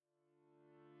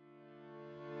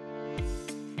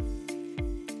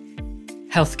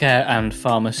Healthcare and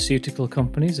pharmaceutical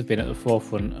companies have been at the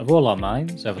forefront of all our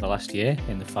minds over the last year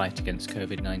in the fight against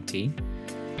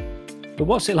COVID-19. But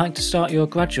what's it like to start your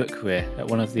graduate career at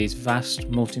one of these vast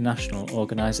multinational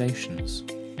organisations?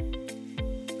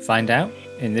 Find out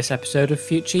in this episode of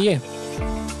Future You.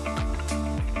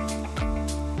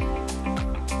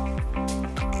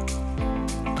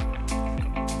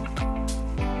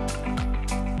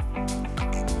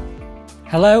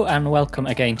 Hello and welcome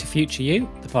again to Future You,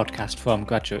 the podcast from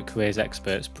Graduate Careers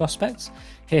Experts Prospects,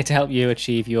 here to help you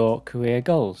achieve your career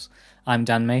goals. I'm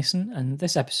Dan Mason, and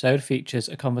this episode features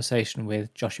a conversation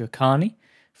with Joshua Carney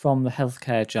from the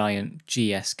healthcare giant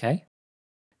GSK.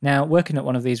 Now, working at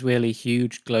one of these really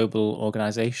huge global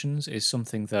organisations is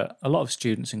something that a lot of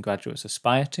students and graduates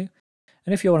aspire to,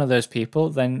 and if you're one of those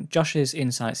people, then Josh's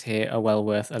insights here are well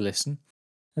worth a listen.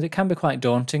 As it can be quite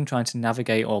daunting trying to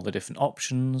navigate all the different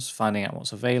options, finding out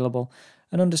what's available,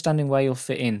 and understanding where you'll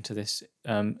fit into this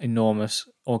enormous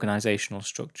organisational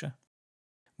structure.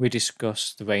 We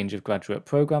discuss the range of graduate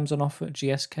programmes on offer at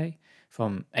GSK,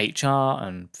 from HR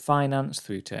and finance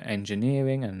through to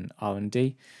engineering and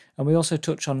R&D, and we also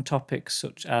touch on topics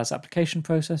such as application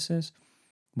processes,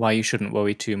 why you shouldn't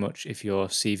worry too much if your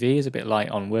CV is a bit light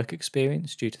on work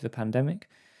experience due to the pandemic,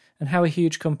 and how a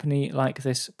huge company like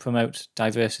this promotes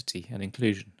diversity and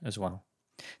inclusion as well.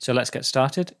 So let's get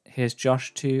started. Here's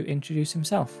Josh to introduce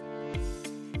himself.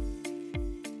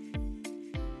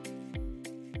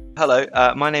 Hello,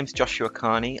 my name's Joshua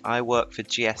Carney. I work for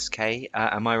GSK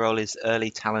and my role is Early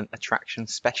Talent Attraction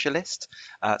Specialist.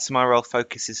 So my role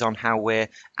focuses on how we're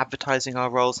advertising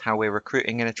our roles, how we're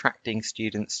recruiting and attracting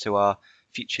students to our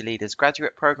Future Leaders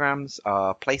graduate programs,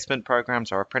 our placement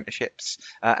programs, our apprenticeships,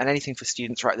 and anything for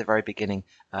students right at the very beginning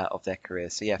of their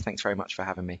careers. So yeah, thanks very much for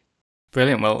having me.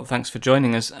 Brilliant. Well, thanks for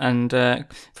joining us. And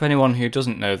for anyone who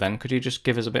doesn't know then, could you just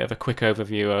give us a bit of a quick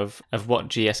overview of what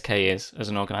GSK is as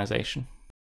an organisation?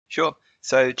 Sure.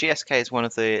 So GSK is one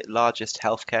of the largest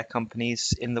healthcare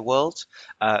companies in the world.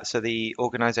 So the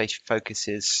organisation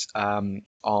focuses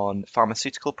on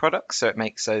pharmaceutical products, so it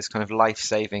makes those kind of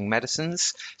life-saving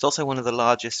medicines. It's also one of the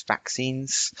largest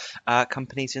vaccines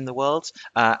companies in the world,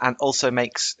 and also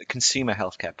makes consumer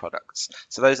healthcare products.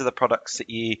 So those are the products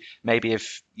that you maybe have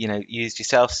used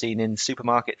yourself, seen in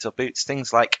supermarkets or Boots,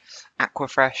 things like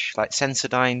Aquafresh, like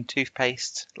Sensodyne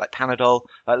toothpaste, like Panadol,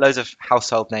 loads of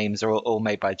household names are all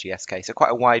made by GSK. So quite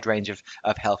a wide range of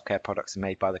healthcare products are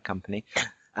made by the company.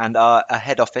 And our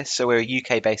head office, so we're a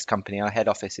UK-based company, our head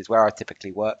office is where I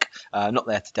typically work, not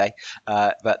there today,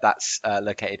 but that's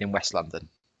located in West London.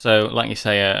 So, like you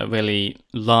say, a really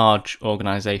large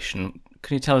organisation.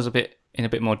 Can you tell us in a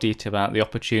bit more detail about the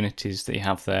opportunities that you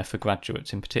have there for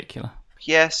graduates in particular?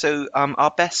 Yeah, so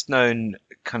our best known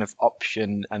kind of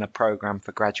option and a program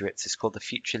for graduates is called the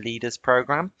Future Leaders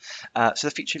program. So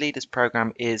the Future Leaders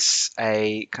program is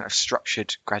a kind of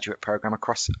structured graduate program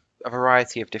across a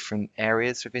variety of different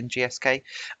areas within GSK.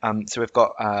 So we've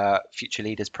got Future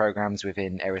Leaders programs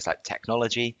within areas like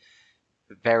technology,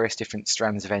 various different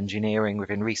strands of engineering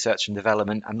within research and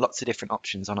development, and lots of different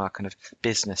options on our kind of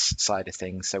business side of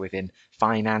things. So within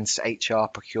finance, HR,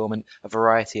 procurement, a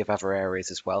variety of other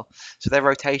areas as well. So they're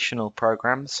rotational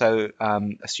programs. So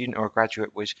a student or a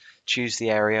graduate would choose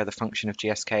the area, the function of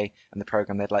GSK and the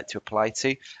program they'd like to apply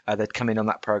to. They'd come in on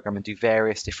that program and do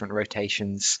various different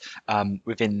rotations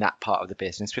within that part of the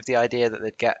business, with the idea that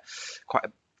they'd get quite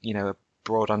a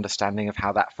broad understanding of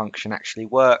how that function actually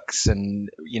works,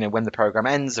 and when the program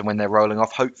ends and when they're rolling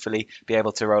off, hopefully be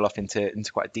able to roll off into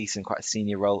quite a decent, quite a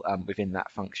senior role within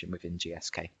that function within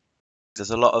GSK. There's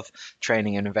a lot of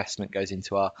training and investment goes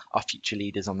into our future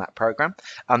leaders on that program.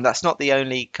 That's not the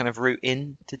only kind of route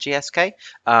into GSK.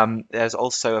 There's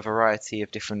also a variety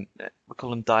of different, we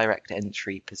call them direct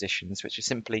entry positions, which are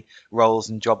simply roles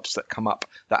and jobs that come up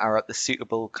that are at the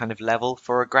suitable kind of level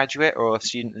for a graduate or a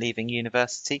student leaving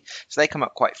university. So they come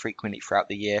up quite frequently throughout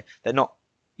the year. They're not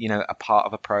a part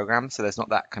of a program, so there's not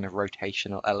that kind of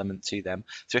rotational element to them.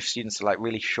 So if students are like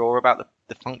really sure about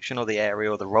the function or the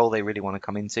area or the role they really want to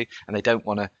come into, and they don't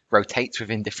want to rotate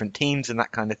within different teams and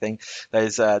that kind of thing,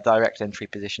 those direct entry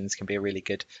positions can be a really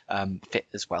good fit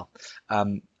as well.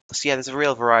 So yeah, there's a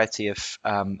real variety of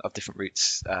different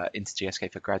routes into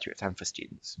GSK for graduates and for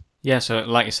students. Yeah, so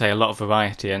like you say, a lot of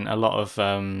variety and a lot of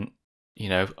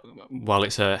while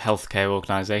it's a healthcare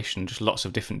organisation, just lots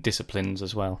of different disciplines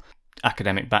as well,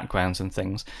 academic backgrounds and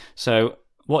things. So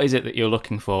what is it that you're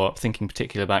looking for, thinking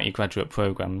particularly about your graduate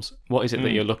programs? What is it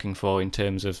that you're looking for in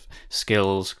terms of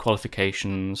skills,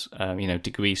 qualifications,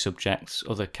 degree subjects,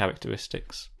 other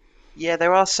characteristics? Yeah,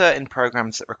 there are certain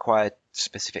programs that require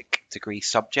specific degree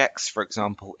subjects. For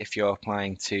example, if you're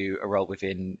applying to a role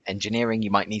within engineering,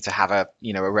 you might need to have a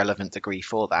relevant degree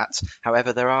for that.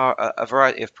 However, there are a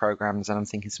variety of programs, and I'm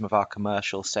thinking some of our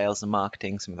commercial, sales and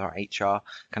marketing, some of our HR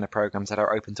kind of programs that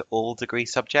are open to all degree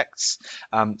subjects.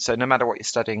 So no matter what you're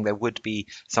studying, there would be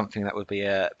something that would be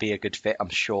a good fit, I'm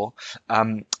sure.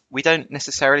 We don't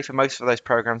necessarily, for most of those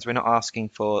programs, we're not asking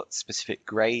for specific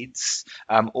grades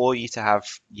or you to have,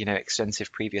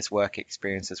 extensive previous work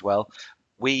experience as well.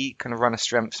 We kind of run a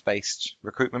strengths-based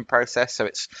recruitment process, so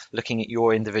it's looking at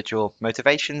your individual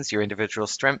motivations, your individual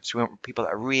strengths. We want people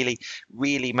that are really,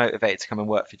 really motivated to come and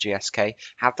work for GSK,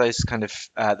 have those kind of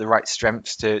the right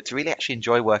strengths to really actually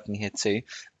enjoy working here too,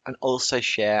 and also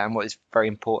share. And what is very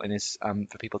important is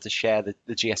for people to share the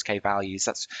GSK values.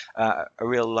 That's a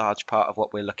real large part of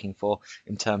what we're looking for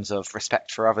in terms of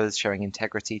respect for others, showing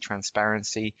integrity,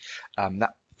 transparency.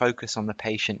 That focus on the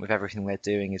patient with everything they're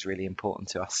doing is really important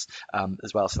to us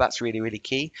as well. So that's really, really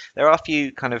key. There are a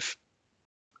few kind of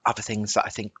other things that I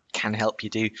think can help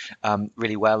you do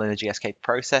really well in a GSK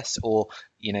process, or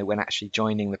when actually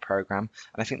joining the program.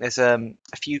 And I think there's a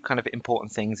few kind of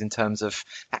important things in terms of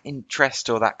that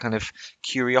interest or that kind of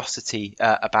curiosity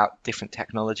about different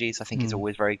technologies. I think is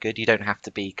always very good. You don't have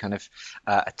to be kind of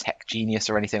a tech genius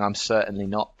or anything. I'm certainly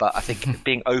not, but I think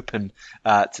being open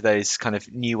to those kind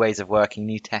of new ways of working,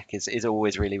 new tech is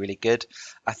always really, really good.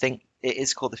 I think it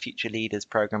is called the Future Leaders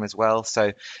program as well.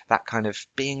 So that kind of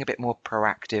being a bit more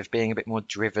proactive, being a bit more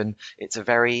driven. It's a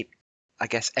very, I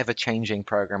guess, ever-changing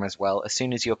program as well. As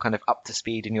soon as you're kind of up to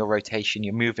speed in your rotation,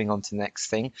 you're moving on to the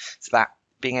next thing. So that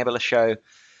being able to show,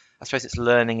 I suppose it's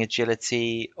learning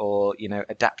agility or,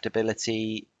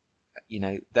 adaptability,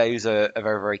 those are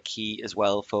very, very key as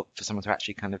well for someone to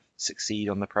actually kind of succeed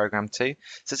on the program too.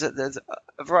 So there's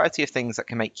a variety of things that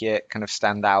can make you kind of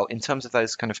stand out. In terms of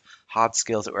those kind of hard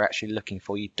skills that we're actually looking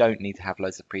for, you don't need to have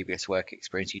loads of previous work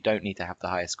experience. You don't need to have the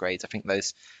highest grades. I think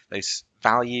those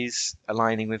values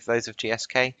aligning with those of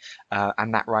GSK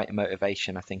and that right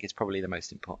motivation, I think, is probably the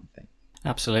most important thing.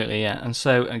 Absolutely, yeah. And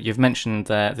so you've mentioned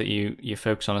there that you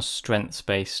focus on a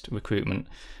strengths-based recruitment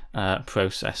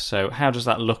process. So how does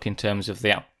that look in terms of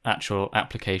the actual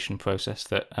application process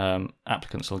that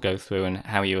applicants will go through, and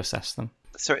how you assess them?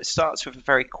 So it starts with a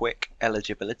very quick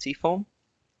eligibility form.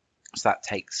 So that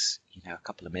takes a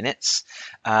couple of minutes.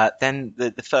 Then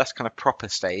the first kind of proper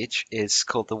stage is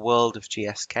called the World of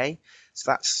GSK.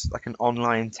 So that's like an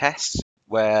online test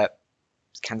where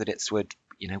candidates would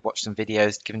watch some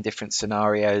videos given different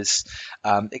scenarios.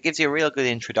 It gives you a real good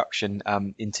introduction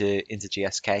into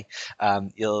GSK.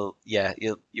 You'll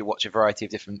watch a variety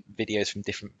of different videos from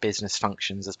different business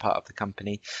functions as part of the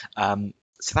company.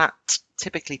 So that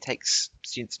typically takes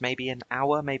students maybe an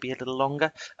hour, maybe a little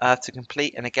longer to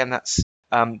complete. And again, that's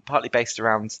partly based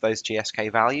around those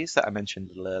GSK values that I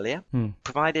mentioned a little earlier.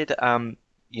 Provided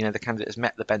the candidate has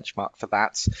met the benchmark for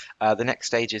that. The next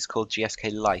stage is called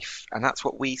GSK Life, and that's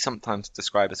what we sometimes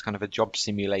describe as kind of a job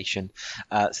simulation.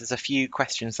 So there's a few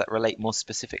questions that relate more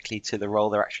specifically to the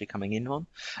role they're actually coming in on.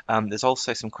 There's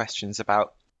also some questions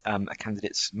about a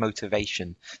candidate's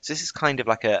motivation. So this is kind of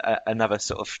like another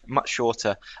sort of much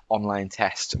shorter online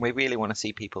test. And we really want to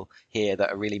see people here that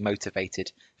are really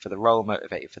motivated for the role,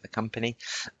 motivated for the company.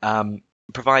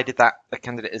 Provided that the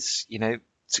candidate is,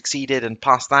 succeeded and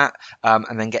passed that,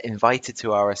 and then get invited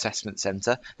to our assessment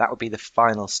centre. That would be the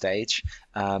final stage,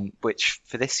 which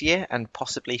for this year and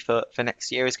possibly for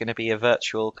next year is going to be a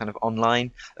virtual kind of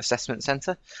online assessment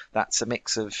centre. That's a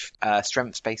mix of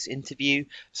strengths-based interview,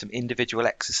 some individual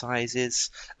exercises.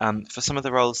 For some of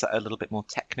the roles that are a little bit more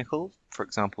technical, for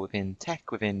example, within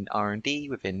tech, within R&D,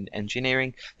 within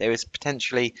engineering, there is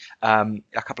potentially a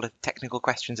couple of technical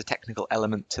questions, a technical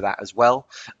element to that as well.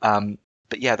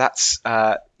 But yeah, that's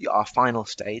our final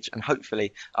stage, and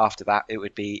hopefully after that it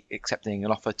would be accepting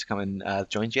an offer to come and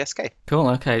join GSK.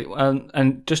 Cool, okay.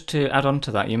 And just to add on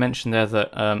to that, you mentioned there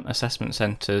that assessment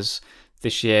centres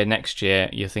this year, next year,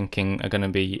 you're thinking are going to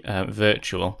be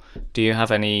virtual. Do you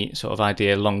have any sort of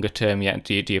idea longer term yet?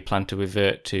 Do you plan to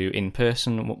revert to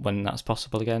in-person when that's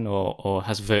possible again, or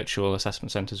has virtual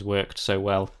assessment centres worked so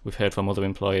well? We've heard from other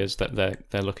employers that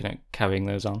they're looking at carrying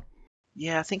those on.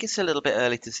 Yeah, I think it's a little bit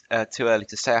too early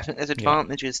to say. I think there's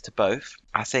advantages to both.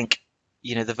 I think,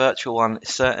 the virtual one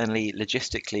certainly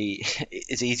logistically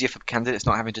is easier for candidates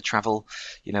not having to travel,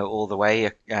 all the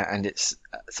way, and it's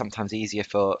sometimes easier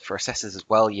for assessors as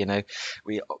well.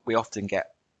 We often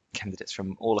get candidates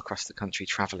from all across the country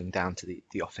traveling down to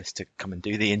the office to come and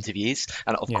do the interviews,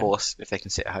 and of course if they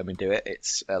can sit at home and do it,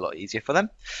 it's a lot easier for them.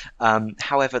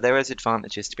 However, there is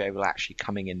advantages to be able to actually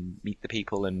coming and meet the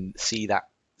people and see that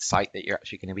site that you're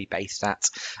actually going to be based at.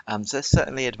 So there's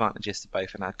certainly advantages to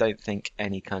both, and I don't think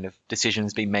any kind of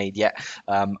decision's been made yet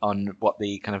on what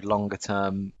the kind of longer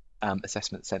term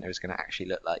assessment centre is going to actually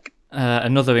look like.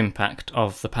 Another impact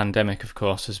of the pandemic, of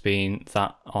course, has been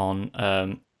that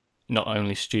on not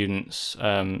only students'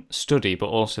 study, but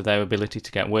also their ability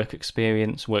to get work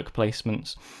experience, work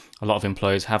placements. A lot of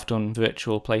employers have done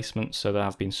virtual placements, so there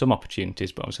have been some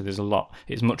opportunities, but obviously there's a lot.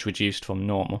 It's much reduced from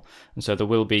normal. And so there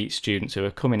will be students who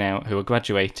are coming out, who are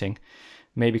graduating,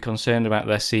 maybe concerned about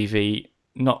their CV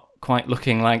not quite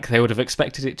looking like they would have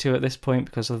expected it to at this point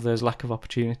because of those lack of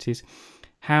opportunities.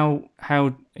 How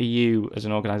are you as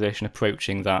an organisation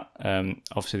approaching that?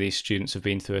 Obviously these students have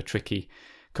been through a tricky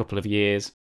couple of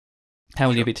years. How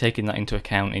will you be taking that into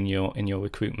account in your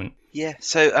recruitment? Yeah,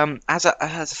 so as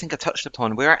I think I touched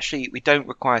upon, we don't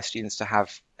require students to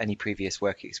have any previous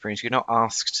work experience. You're not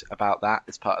asked about that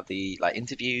as part of the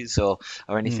interviews or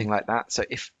anything like that. So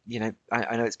if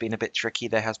I know it's been a bit tricky.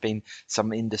 There has been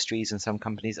some industries and some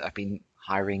companies that have been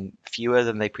hiring fewer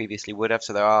than they previously would have.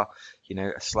 So there are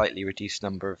a slightly reduced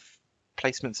number of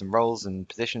placements and roles and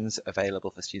positions available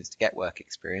for students to get work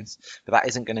experience, but that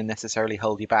isn't going to necessarily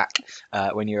hold you back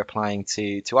when you're applying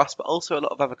to us, but also a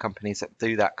lot of other companies that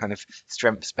do that kind of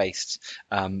strengths-based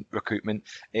recruitment.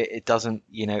 It doesn't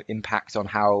impact on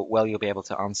how well you'll be able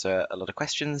to answer a lot of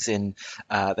questions in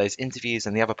those interviews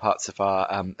and the other parts of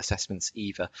our assessments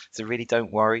either. So really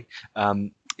don't worry.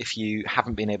 If you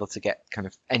haven't been able to get kind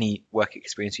of any work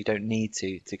experience, you don't need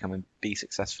to come and be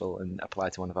successful and apply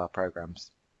to one of our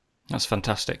programs. That's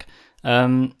fantastic.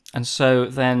 And so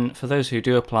then for those who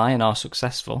do apply and are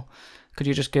successful, could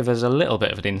you just give us a little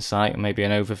bit of an insight, maybe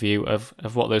an overview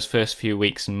of what those first few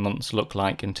weeks and months look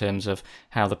like in terms of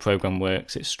how the programme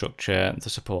works, its structure, the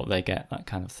support they get, that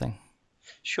kind of thing?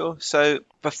 Sure. So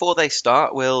before they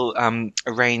start, we'll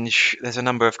arrange, there's a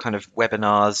number of kind of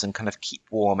webinars and kind of keep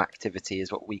warm activity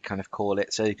is what we kind of call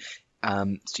it. So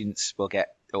students will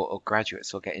get or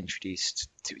graduates will get introduced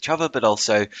to each other, but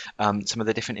also some of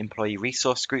the different employee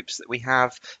resource groups that we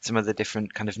have, some of the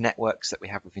different kind of networks that we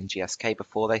have within GSK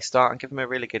before they start, and give them a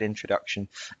really good introduction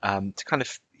to kind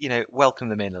of welcome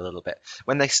them in a little bit.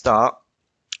 When they start,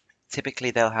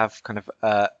 typically they'll have kind of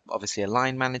obviously a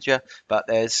line manager, but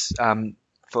there's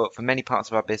for many parts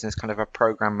of our business, kind of a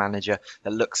program manager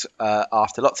that looks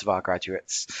after lots of our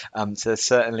graduates. So there's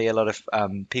certainly a lot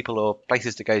of people or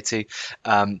places to go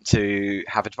to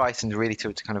have advice and really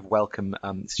to kind of welcome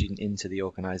the student into the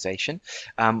organisation.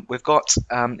 We've got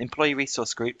employee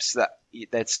resource groups that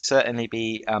there'd certainly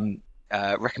be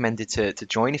recommended to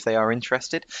join if they are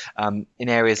interested in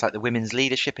areas like the Women's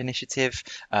Leadership Initiative,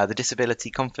 the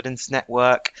Disability Confidence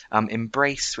Network,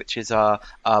 Embrace, which is our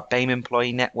BAME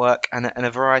employee network, and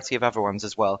a variety of other ones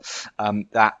as well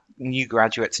that new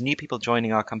graduates and new people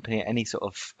joining our company at any sort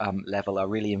of level are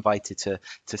really invited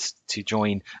to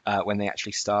join when they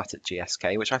actually start at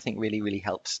GSK, which I think really, really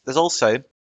helps. There's also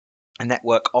a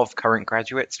network of current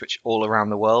graduates, which all around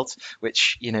the world,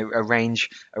 which arrange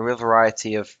a real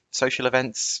variety of social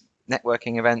events,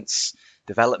 networking events,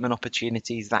 development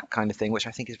opportunities, that kind of thing, which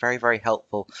I think is very, very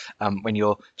helpful when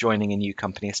you're joining a new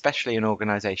company, especially an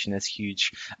organisation as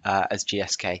huge as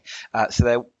GSK.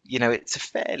 So it's a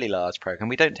fairly large program.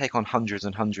 We don't take on hundreds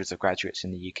and hundreds of graduates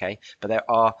in the UK, but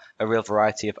there are a real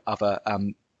variety of other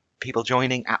people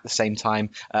joining at the same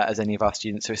time as any of our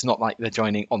students, so it's not like they're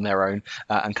joining on their own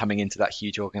and coming into that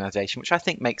huge organisation, which I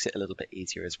think makes it a little bit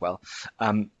easier as well.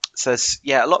 So there's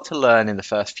a lot to learn in the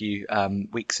first few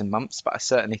weeks and months, but I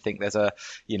certainly think there's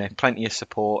plenty of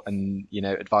support and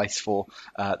advice for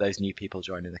those new people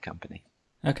joining the company.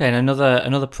 Okay, and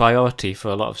another priority for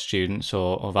a lot of students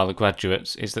or other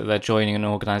graduates is that they're joining an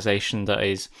organisation that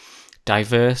is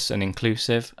diverse and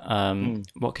inclusive.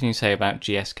 What can you say about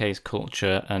GSK's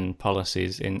culture and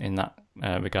policies in that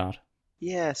regard?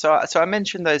 Yeah, so I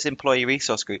mentioned those employee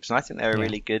resource groups, and I think they're a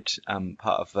really good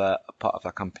part of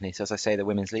our company. So as I say, the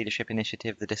Women's Leadership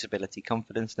Initiative, the Disability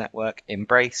Confidence Network,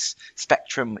 Embrace,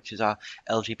 Spectrum, which is our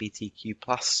LGBTQ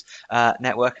plus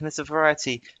network, and there's a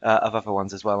variety of other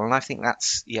ones as well. And I think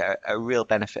that's a real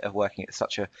benefit of working at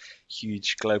such a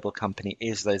huge global company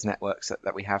is those networks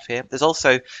that we have here. There's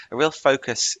also a real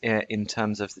focus in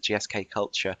terms of the GSK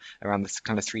culture around the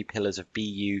kind of three pillars of be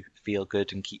you, feel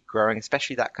good, and keep growing,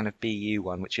 especially that kind of be you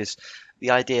one, which is the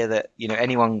idea that,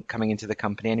 anyone coming into the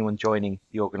company, anyone joining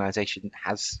the organization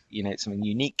has, something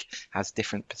unique, has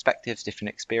different perspectives,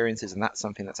 different experiences, and that's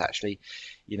something that's actually,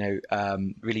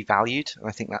 really valued. And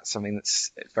I think that's something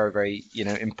that's very, very,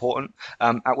 important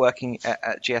at working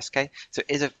at GSK. So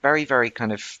it is a very, very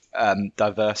kind of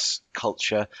diverse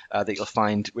culture that you'll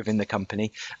find within the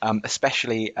company,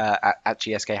 especially at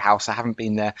GSK House. I haven't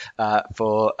been there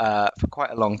for quite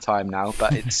a long time now,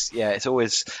 but it's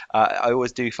always I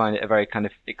always do find it a very kind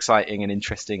of exciting and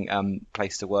interesting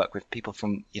place to work with people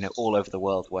from all over the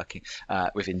world working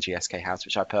within GSK House,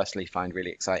 which I personally find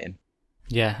really exciting.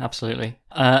 Yeah, absolutely.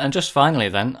 And just finally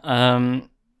then,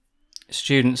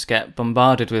 students get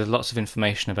bombarded with lots of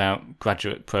information about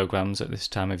graduate programs at this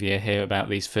time of year, hear about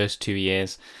these first 2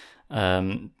 years,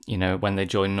 when they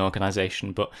join an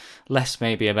organisation, but less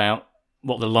maybe about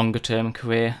what the longer term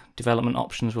career development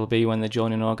options will be when they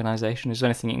join an organisation. Is there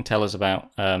anything you can tell us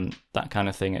about that kind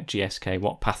of thing at GSK?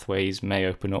 What pathways may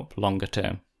open up longer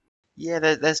term? Yeah,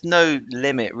 there's no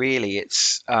limit really.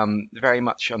 It's very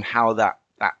much on how that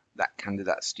candidate,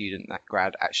 that student, that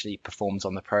grad actually performs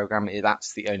on the program.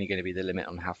 That's the only going to be the limit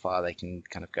on how far they can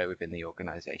kind of go within the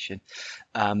organization.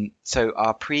 So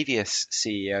our previous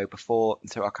CEO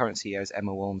so our current CEO is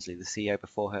Emma Walmsley. The CEO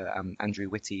before her, Andrew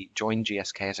Whitty, joined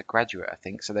GSK as a graduate, I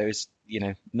think. So there is,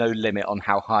 no limit on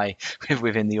how high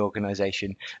within the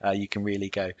organization you can really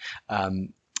go.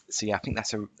 So yeah, I think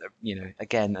that's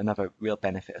again, another real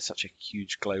benefit of such a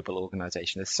huge global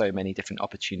organization. There's so many different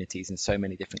opportunities and so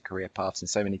many different career paths and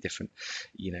so many different,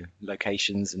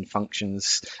 locations and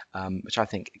functions, which I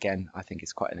think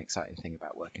is quite an exciting thing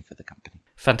about working for the company.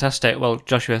 Fantastic. Well,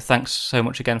 Joshua, thanks so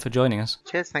much again for joining us.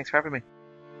 Cheers. Thanks for having me.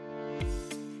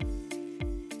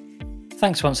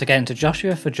 Thanks once again to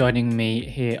Joshua for joining me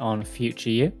here on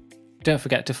Future You. Don't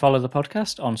forget to follow the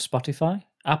podcast on Spotify,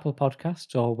 Apple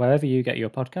Podcasts, or wherever you get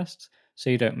your podcasts so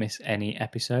you don't miss any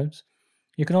episodes.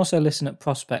 You can also listen at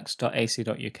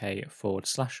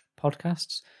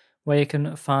prospects.ac.uk/podcasts, where you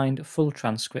can find full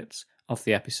transcripts of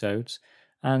the episodes,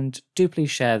 and do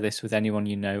please share this with anyone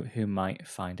you know who might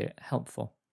find it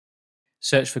helpful.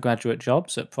 Search for graduate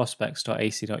jobs at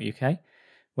prospects.ac.uk,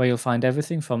 where you'll find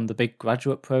everything from the big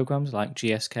graduate programs like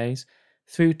GSK's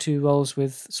through to roles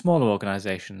with smaller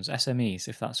organisations, SMEs,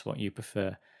 if that's what you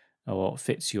prefer or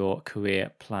fits your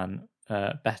career plan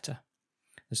better.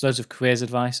 There's loads of careers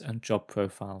advice and job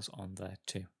profiles on there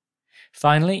too.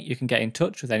 Finally, you can get in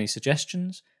touch with any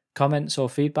suggestions, comments or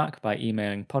feedback by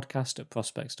emailing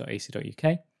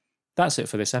podcast@prospects.ac.uk. That's it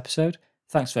for this episode.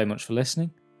 Thanks very much for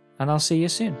listening, and I'll see you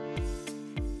soon.